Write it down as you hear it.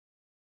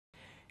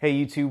Hey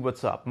YouTube,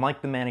 what's up?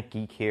 Mike the Manic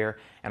Geek here,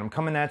 and I'm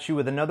coming at you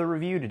with another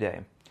review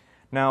today.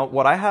 Now,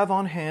 what I have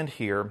on hand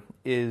here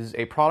is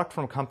a product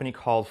from a company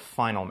called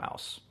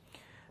FinalMouse.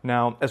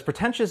 Now, as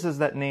pretentious as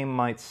that name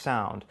might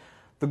sound,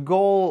 the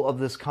goal of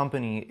this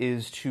company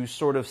is to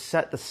sort of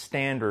set the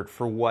standard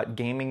for what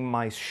gaming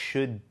mice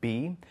should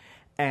be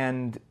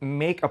and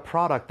make a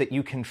product that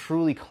you can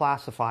truly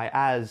classify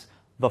as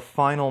the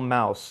final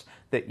mouse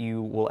that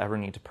you will ever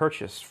need to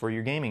purchase for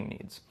your gaming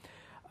needs.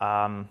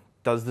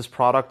 Does this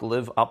product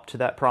live up to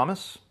that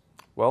promise?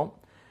 Well,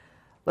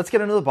 let's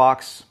get into the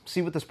box,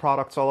 see what this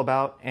product's all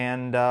about,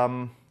 and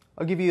I'll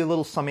give you a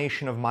little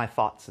summation of my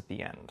thoughts at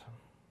the end.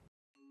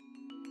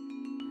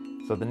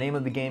 So the name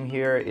of the game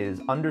here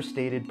is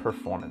Understated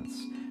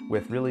Performance,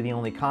 with really the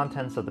only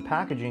contents of the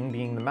packaging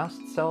being the mouse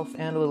itself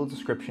and a little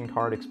description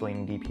card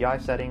explaining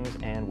DPI settings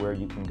and where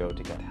you can go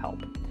to get help.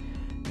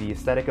 The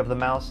aesthetic of the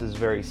mouse is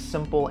very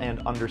simple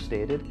and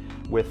understated,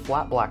 with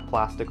flat black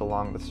plastic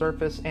along the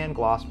surface and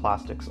gloss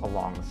plastics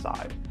along the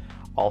side.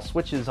 All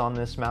switches on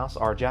this mouse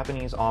are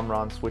Japanese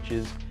Omron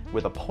switches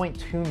with a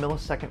 0.2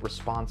 millisecond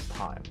response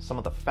time, some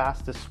of the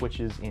fastest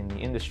switches in the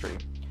industry.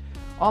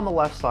 On the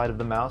left side of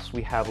the mouse,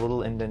 we have a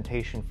little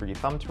indentation for your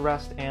thumb to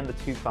rest and the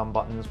two thumb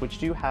buttons, which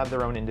do have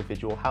their own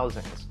individual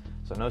housings,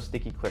 so no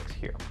sticky clicks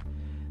here.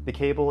 The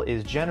cable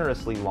is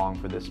generously long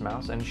for this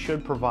mouse and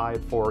should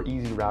provide for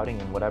easy routing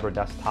in whatever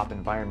desktop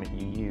environment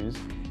you use.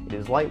 It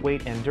is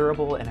lightweight and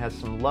durable and has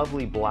some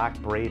lovely black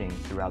braiding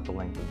throughout the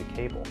length of the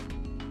cable.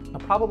 Now,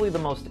 probably the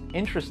most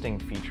interesting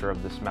feature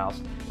of this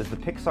mouse is the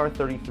Pixar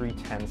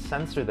 3310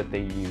 sensor that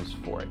they use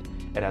for it.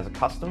 It has a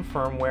custom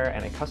firmware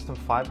and a custom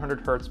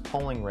 500 Hz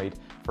polling rate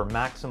for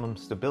maximum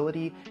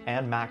stability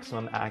and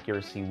maximum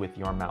accuracy with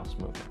your mouse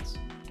movements.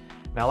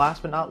 Now,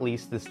 last but not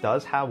least, this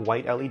does have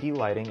white LED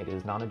lighting. It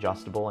is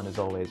non-adjustable and is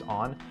always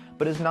on,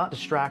 but is not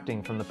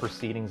distracting from the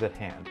proceedings at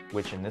hand,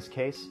 which in this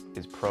case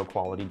is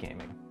pro-quality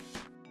gaming.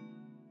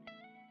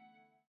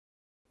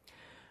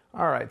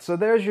 Alright, so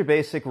there's your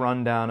basic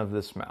rundown of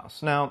this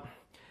mouse. Now,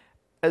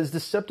 as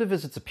deceptive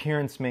as its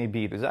appearance may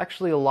be, there's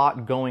actually a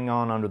lot going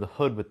on under the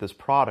hood with this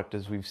product,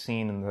 as we've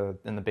seen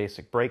in the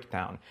basic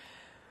breakdown.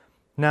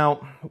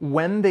 Now,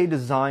 when they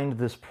designed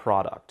this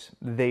product,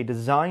 they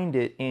designed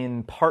it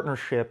in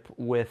partnership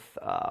with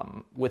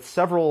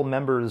several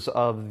members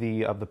of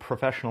the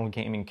professional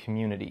gaming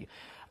community,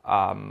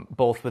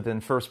 both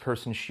within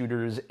first-person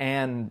shooters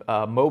and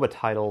MOBA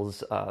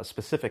titles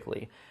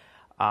specifically.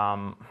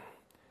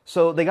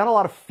 So they got a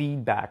lot of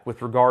feedback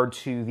with regard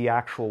to the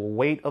actual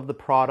weight of the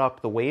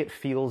product, the way it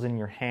feels in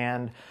your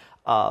hand,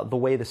 the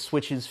way the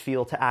switches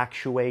feel to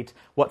actuate,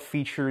 what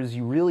features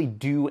you really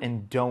do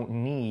and don't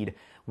need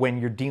when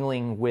you're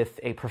dealing with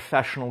a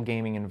professional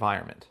gaming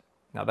environment.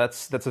 Now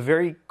that's a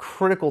very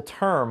critical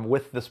term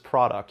with this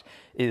product,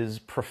 is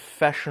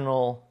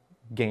professional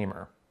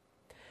gamer.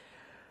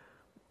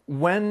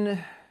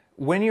 When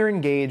you're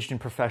engaged in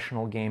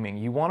professional gaming,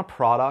 you want a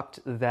product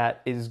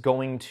that is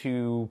going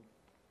to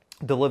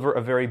deliver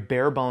a very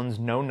bare-bones,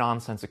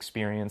 no-nonsense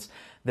experience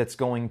that's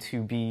going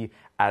to be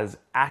as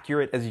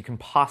accurate as you can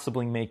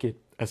possibly make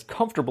it, as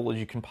comfortable as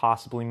you can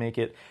possibly make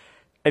it,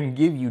 and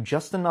give you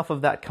just enough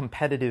of that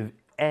competitive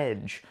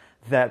edge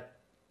that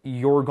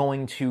you're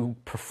going to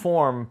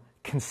perform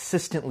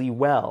consistently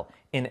well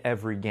in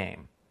every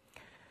game.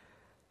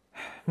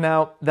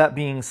 Now, that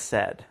being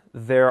said,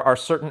 there are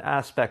certain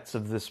aspects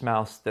of this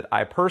mouse that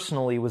I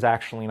personally was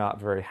actually not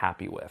very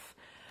happy with.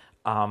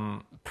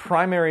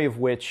 Primary of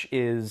which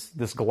is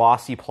this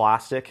glossy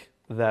plastic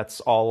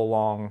that's all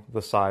along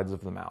the sides of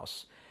the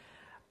mouse.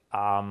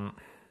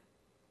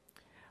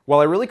 While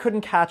I really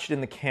couldn't catch it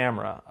in the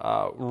camera,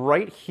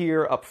 right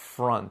here up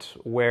front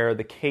where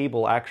the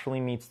cable actually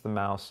meets the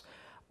mouse,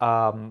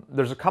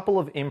 there's a couple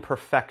of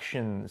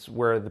imperfections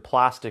where the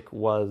plastic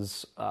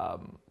was,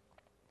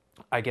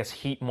 I guess,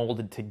 heat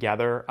molded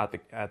together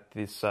at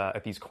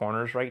these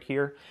corners right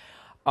here.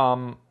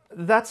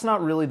 That's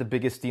not really the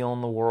biggest deal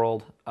in the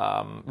world.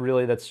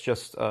 Really, that's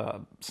just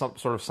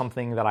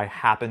something that I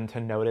happen to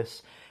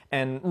notice.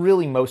 And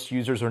really, most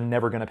users are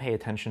never going to pay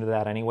attention to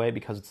that anyway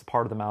because it's the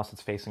part of the mouse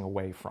that's facing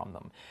away from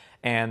them.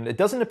 And it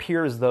doesn't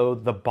appear as though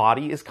the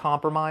body is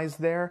compromised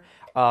there.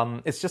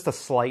 It's just a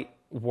slight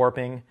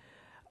warping.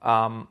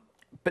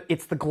 But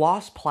it's the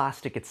gloss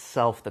plastic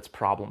itself that's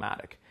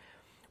problematic.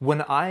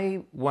 When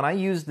I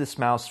used this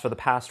mouse for the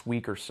past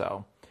week or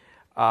so,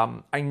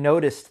 I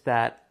noticed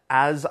that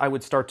as I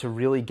would start to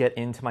really get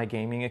into my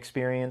gaming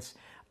experience,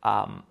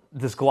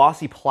 this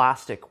glossy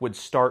plastic would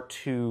start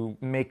to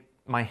make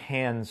my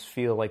hands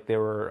feel like they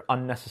were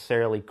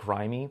unnecessarily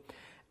grimy,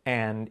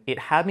 and it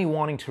had me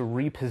wanting to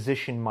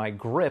reposition my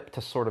grip to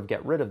sort of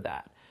get rid of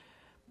that.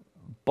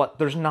 But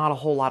there's not a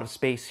whole lot of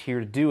space here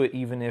to do it,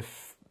 even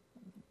if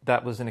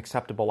that was an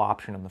acceptable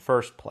option in the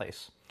first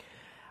place.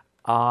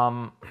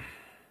 I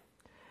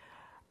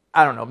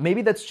don't know,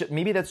 maybe that's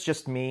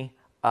just me.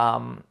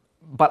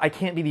 But I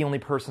can't be the only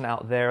person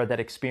out there that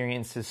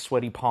experiences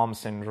sweaty palm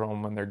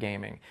syndrome when they're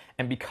gaming.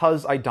 And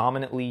because I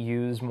dominantly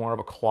use more of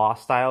a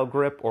claw-style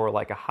grip, or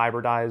like a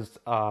hybridized,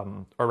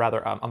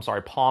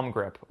 palm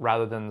grip,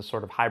 rather than the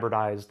sort of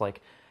hybridized,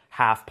 like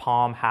half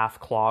palm, half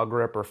claw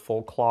grip, or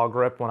full claw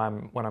grip when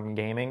I'm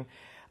gaming,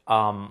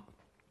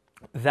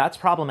 that's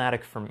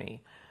problematic for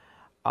me.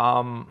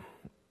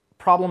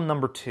 Problem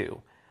number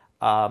 2,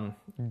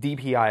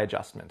 DPI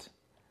adjustment.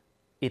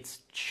 It's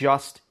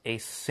just a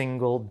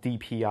single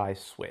DPI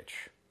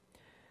switch.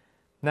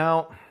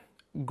 Now,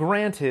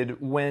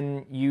 granted,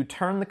 when you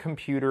turn the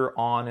computer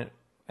on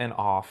and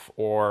off,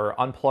 or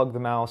unplug the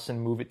mouse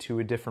and move it to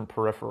a different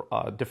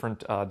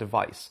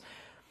device,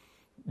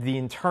 the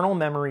internal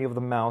memory of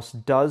the mouse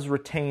does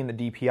retain the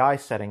DPI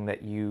setting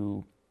that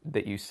you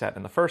set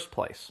in the first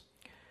place.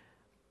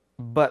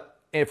 But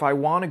if I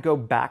want to go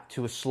back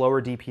to a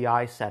slower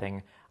DPI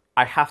setting,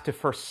 I have to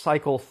first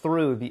cycle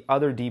through the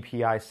other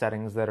DPI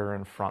settings that are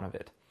in front of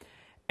it.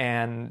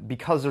 And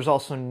because there's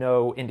also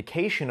no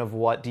indication of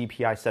what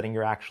DPI setting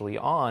you're actually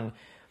on,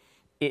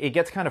 it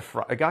got kind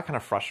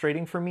of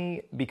frustrating for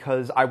me,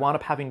 because I wound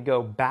up having to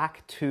go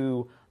back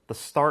to the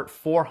start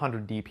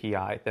 400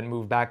 DPI, then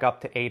move back up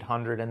to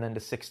 800 and then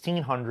to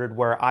 1600,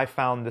 where I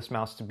found this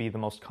mouse to be the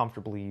most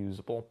comfortably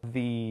usable.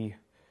 The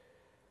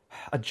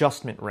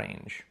adjustment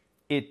range.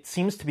 It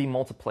seems to be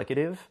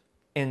multiplicative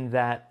in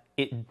that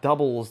it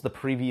doubles the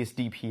previous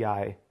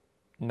DPI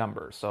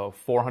number. So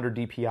 400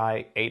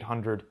 DPI,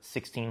 800,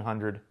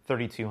 1600,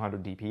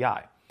 3200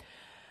 DPI.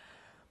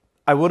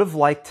 I would have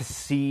liked to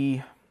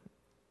see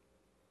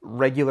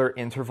regular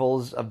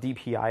intervals of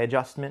DPI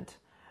adjustment,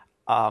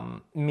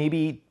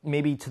 maybe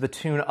to the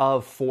tune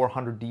of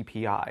 400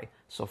 DPI.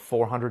 So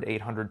 400,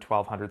 800,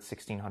 1200,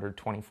 1600,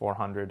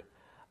 2400,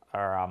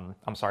 or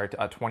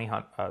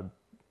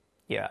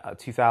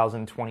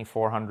 2000,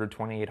 2400,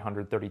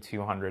 2800,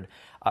 3200,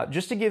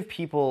 just to give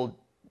people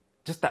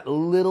just that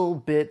little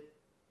bit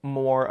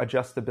more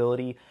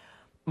adjustability.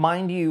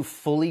 Mind you,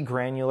 fully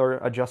granular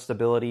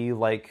adjustability,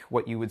 like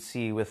what you would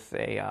see with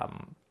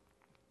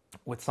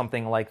with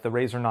something like the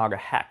Razer Naga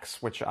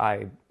Hex, which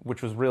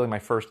was really my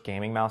first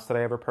gaming mouse that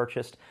I ever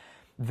purchased.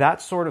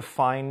 That sort of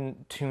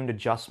fine-tuned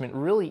adjustment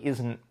really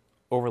isn't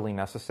overly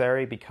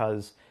necessary,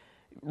 because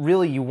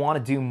really you want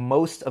to do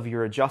most of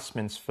your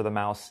adjustments for the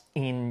mouse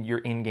in your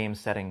in-game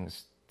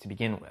settings to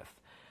begin with.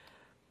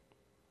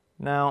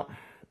 Now,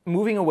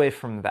 moving away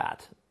from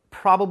that,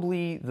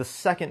 probably the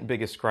second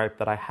biggest gripe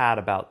that I had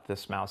about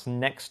this mouse,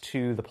 next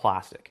to the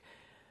plastic,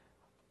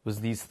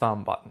 was these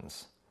thumb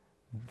buttons.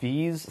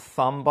 These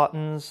thumb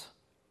buttons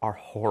are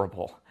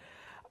horrible.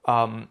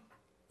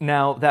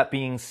 Now, that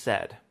being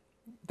said,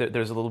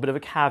 there's a little bit of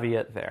a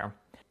caveat there.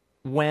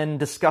 When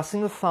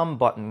discussing the thumb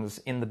buttons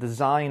in the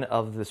design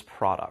of this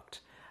product,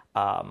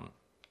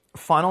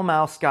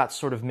 FinalMouse got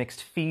sort of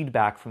mixed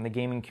feedback from the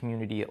gaming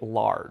community at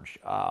large.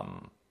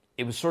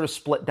 It was sort of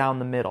split down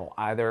the middle.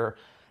 Either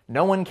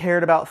no one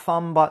cared about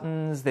thumb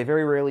buttons, they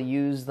very rarely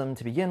used them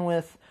to begin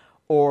with,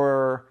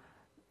 or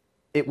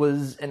it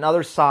was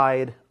another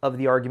side of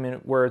the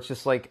argument where it's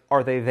just like,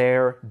 are they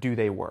there? Do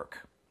they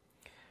work?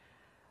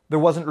 There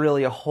wasn't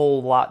really a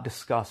whole lot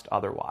discussed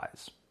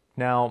otherwise.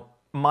 Now,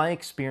 my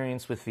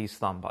experience with these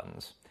thumb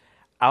buttons,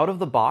 out of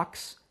the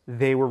box,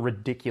 they were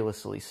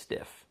ridiculously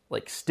stiff.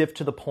 Like, stiff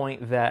to the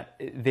point that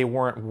they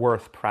weren't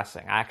worth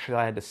pressing. Actually,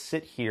 I had to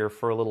sit here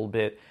for a little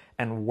bit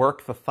and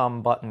work the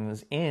thumb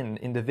buttons in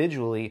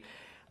individually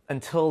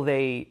until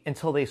they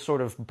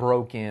sort of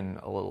broke in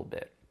a little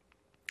bit.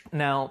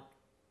 Now,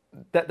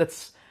 that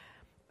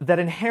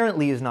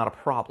inherently is not a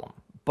problem.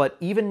 But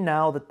even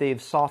now that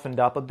they've softened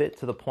up a bit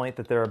to the point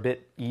that they're a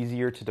bit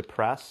easier to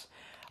depress,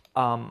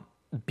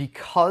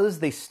 because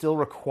they still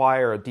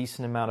require a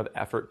decent amount of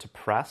effort to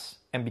press,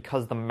 and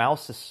because the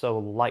mouse is so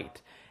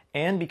light,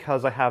 and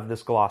because I have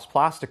this gloss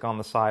plastic on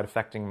the side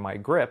affecting my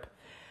grip,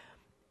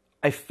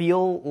 I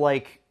feel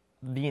like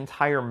the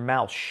entire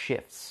mouse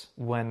shifts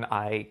when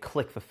I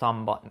click the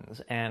thumb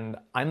buttons. And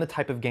I'm the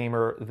type of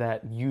gamer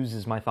that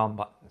uses my thumb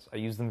buttons. I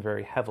use them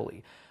very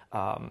heavily.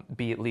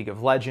 Be it League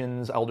of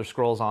Legends, Elder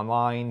Scrolls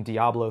Online,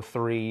 Diablo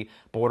 3,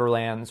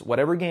 Borderlands,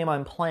 whatever game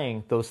I'm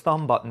playing, those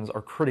thumb buttons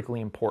are critically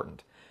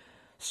important.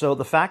 So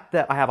the fact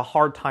that I have a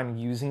hard time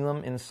using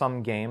them in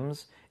some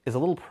games is a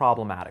little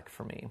problematic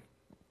for me.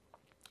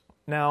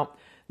 Now,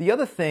 the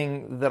other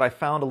thing that I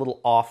found a little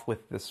off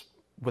with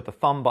the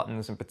thumb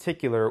buttons in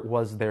particular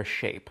was their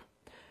shape.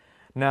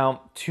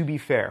 Now, to be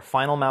fair,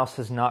 FinalMouse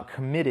has not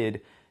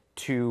committed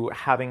to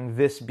having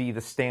this be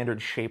the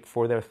standard shape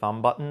for their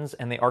thumb buttons,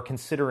 and they are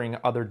considering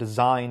other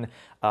design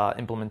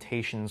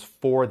implementations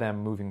for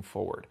them moving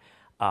forward.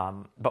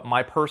 But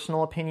my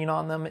personal opinion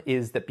on them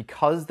is that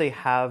because they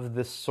have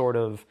this sort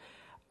of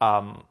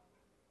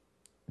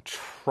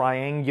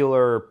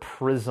triangular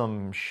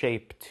prism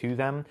shape to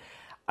them,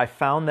 I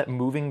found that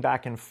moving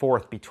back and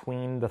forth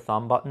between the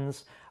thumb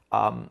buttons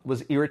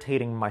was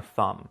irritating my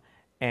thumb,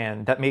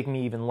 and that made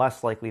me even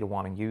less likely to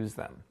want to use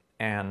them.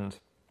 And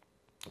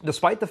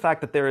despite the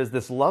fact that there is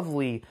this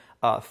lovely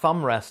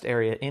thumb rest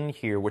area in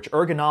here, which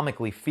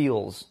ergonomically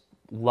feels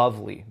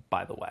lovely,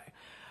 by the way.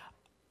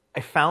 I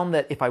found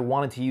that if I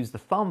wanted to use the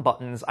thumb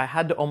buttons, I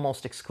had to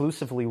almost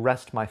exclusively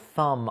rest my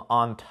thumb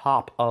on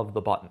top of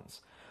the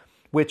buttons,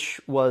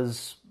 which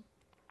was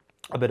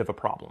a bit of a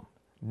problem.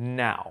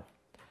 Now,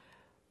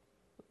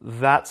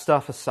 that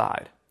stuff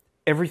aside,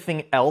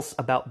 everything else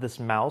about this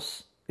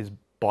mouse is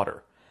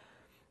butter.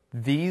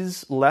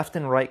 These left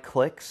and right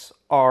clicks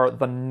are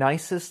the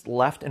nicest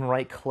left and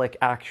right click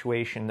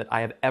actuation that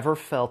I have ever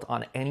felt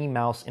on any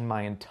mouse in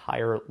my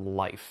entire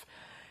life.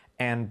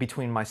 And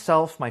between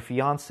myself, my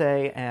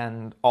fiance,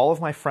 and all of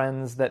my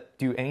friends that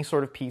do any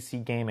sort of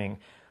PC gaming,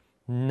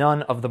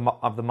 none of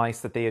the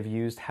mice that they have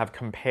used have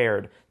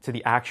compared to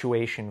the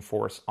actuation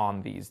force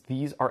on these.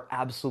 These are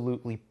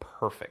absolutely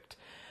perfect.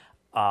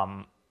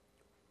 The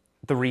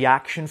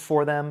reaction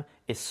for them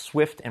is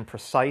swift and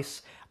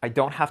precise. I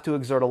don't have to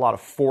exert a lot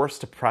of force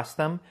to press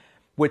them,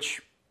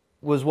 which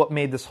was what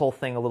made this whole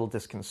thing a little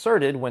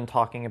disconcerted when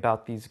talking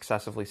about these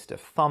excessively stiff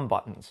thumb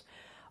buttons.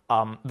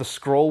 The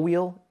scroll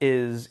wheel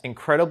is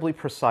incredibly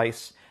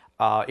precise.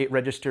 It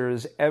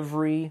registers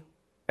every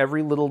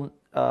little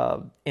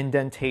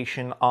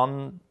indentation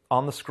on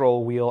the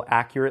scroll wheel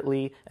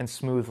accurately and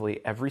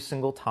smoothly every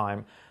single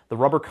time. The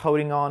rubber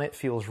coating on it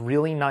feels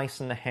really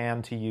nice in the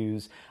hand to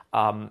use.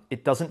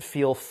 It doesn't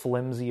feel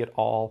flimsy at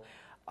all.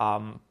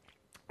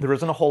 There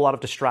isn't a whole lot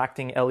of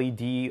distracting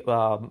LED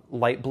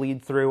light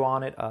bleed through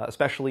on it,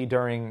 especially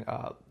during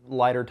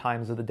lighter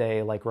times of the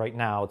day, like right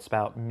now. It's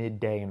about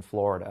midday in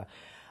Florida.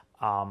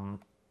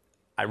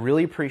 I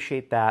really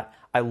appreciate that.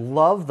 I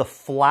love the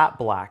flat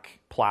black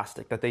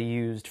plastic that they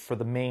used for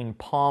the main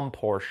palm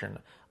portion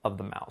of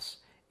the mouse.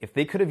 If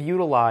they could have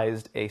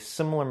utilized a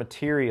similar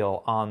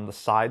material on the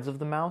sides of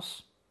the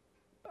mouse,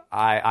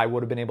 I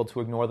would have been able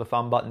to ignore the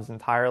thumb buttons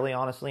entirely,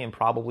 honestly, and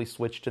probably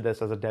switch to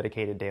this as a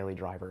dedicated daily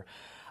driver.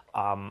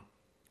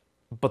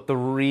 But the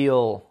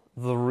real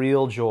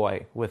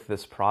joy with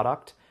this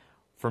product,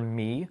 for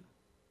me,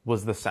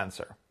 was the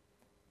sensor.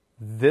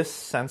 This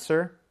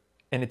sensor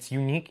and its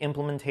unique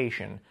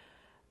implementation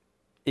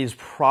is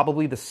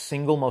probably the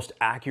single most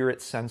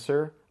accurate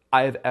sensor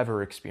I have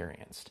ever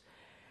experienced.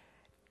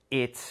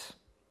 This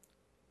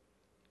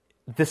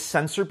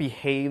sensor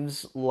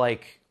behaves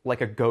like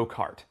a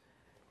go-kart.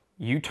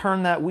 You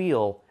turn that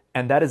wheel,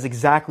 and that is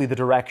exactly the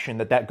direction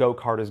that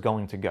go-kart is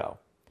going to go.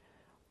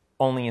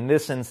 Only in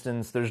this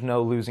instance, there's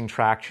no losing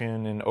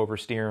traction and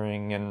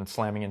oversteering and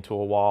slamming into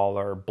a wall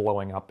or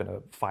blowing up in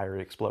a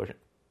fiery explosion.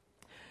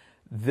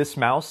 This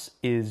mouse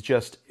is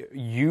just,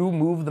 you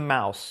move the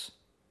mouse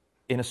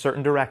in a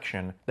certain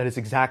direction, that is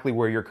exactly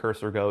where your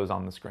cursor goes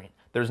on the screen.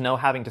 There's no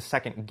having to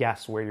second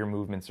guess where your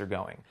movements are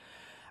going.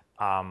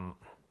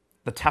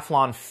 The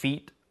Teflon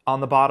feet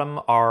on the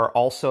bottom are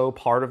also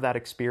part of that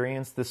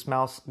experience. This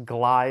mouse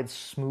glides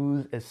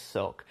smooth as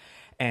silk.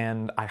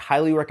 And I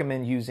highly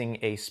recommend using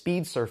a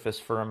speed surface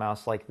for a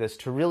mouse like this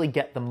to really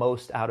get the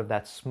most out of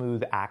that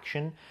smooth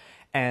action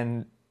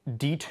and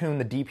detune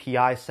the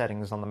DPI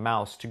settings on the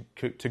mouse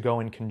to go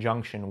in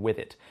conjunction with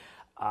it.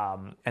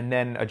 And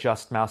then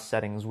adjust mouse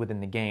settings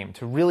within the game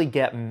to really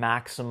get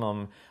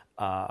maximum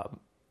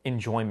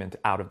enjoyment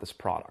out of this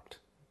product.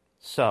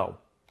 So,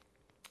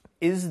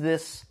 is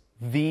this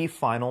the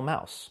final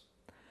mouse?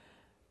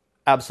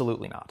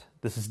 Absolutely not.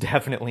 This is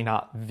definitely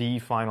not the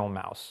final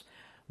mouse.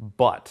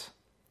 But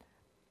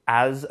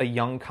as a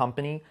young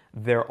company,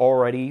 they're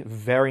already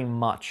very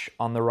much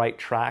on the right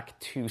track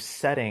to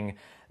setting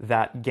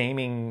that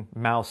gaming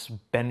mouse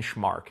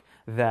benchmark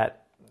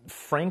that,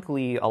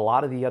 frankly, a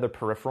lot of the other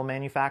peripheral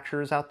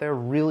manufacturers out there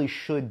really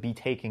should be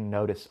taking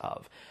notice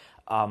of,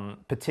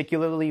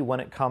 particularly when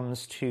it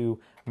comes to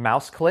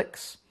mouse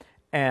clicks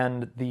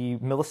and the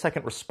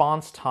millisecond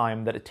response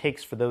time that it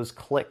takes for those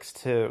clicks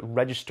to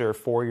register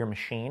for your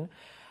machine,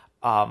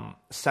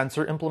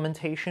 sensor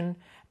implementation,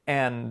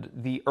 and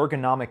the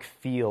ergonomic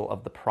feel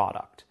of the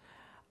product.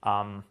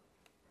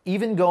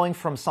 Even going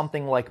from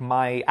something like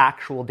my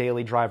actual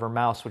daily driver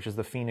mouse, which is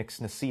the Phoenix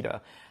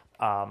Nisita,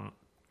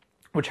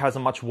 which has a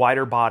much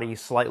wider body,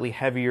 slightly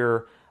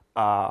heavier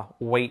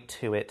weight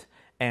to it,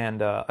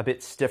 and a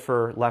bit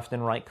stiffer left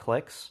and right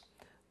clicks,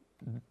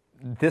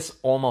 this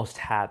almost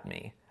had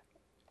me.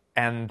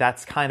 And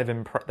that's kind of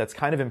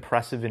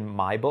impressive in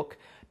my book,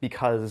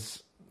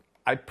 because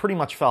I pretty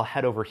much fell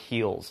head over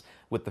heels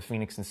with the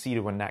Phoenix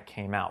Nisita when that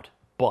came out.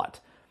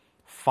 But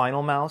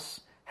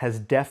FinalMouse has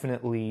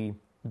definitely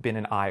been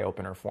an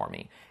eye-opener for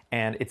me.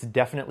 And it's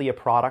definitely a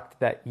product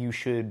that you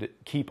should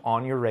keep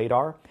on your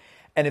radar.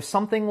 And if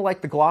something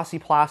like the glossy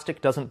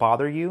plastic doesn't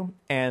bother you,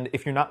 and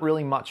if you're not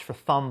really much for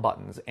thumb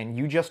buttons, and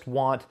you just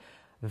want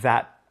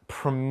that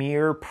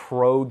premier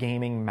pro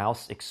gaming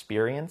mouse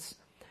experience,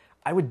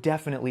 I would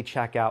definitely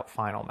check out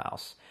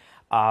FinalMouse.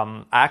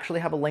 I actually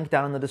have a link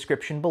down in the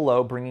description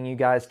below bringing you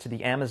guys to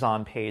the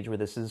Amazon page where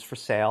this is for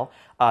sale.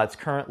 It's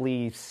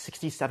currently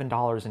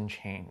 $67 and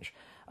change.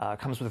 It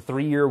comes with a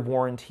 3-year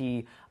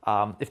warranty.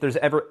 If there's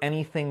ever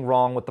anything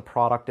wrong with the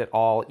product at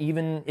all,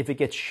 even if it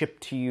gets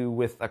shipped to you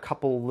with a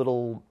couple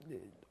little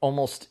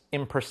almost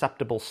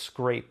imperceptible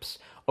scrapes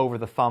over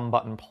the thumb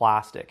button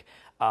plastic,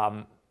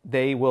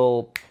 they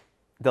will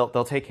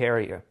they'll take care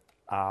of you.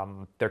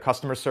 Their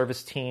customer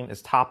service team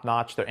is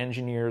top-notch. Their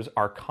engineers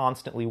are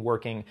constantly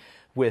working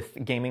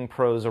with gaming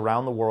pros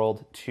around the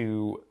world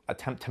to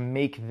attempt to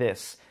make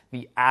this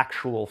the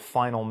actual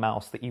final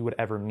mouse that you would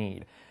ever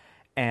need.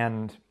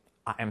 And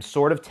I am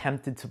sort of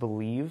tempted to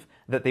believe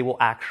that they will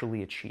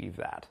actually achieve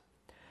that.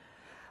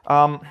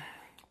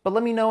 But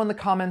let me know in the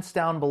comments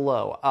down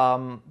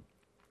below.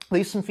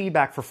 Leave some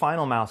feedback for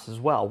FinalMouse as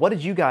well. What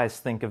did you guys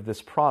think of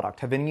this product?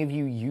 Have any of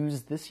you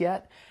used this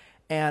yet?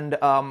 And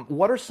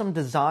what are some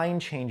design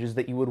changes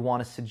that you would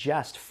want to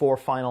suggest for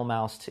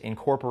FinalMouse to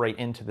incorporate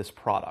into this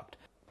product?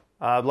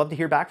 I'd love to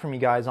hear back from you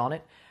guys on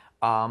it.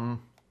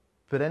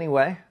 But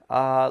anyway,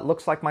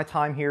 looks like my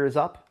time here is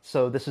up.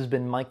 So this has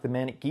been Mike the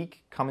Manic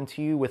Geek coming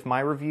to you with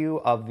my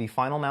review of the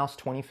FinalMouse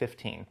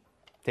 2015.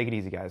 Take it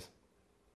easy, guys.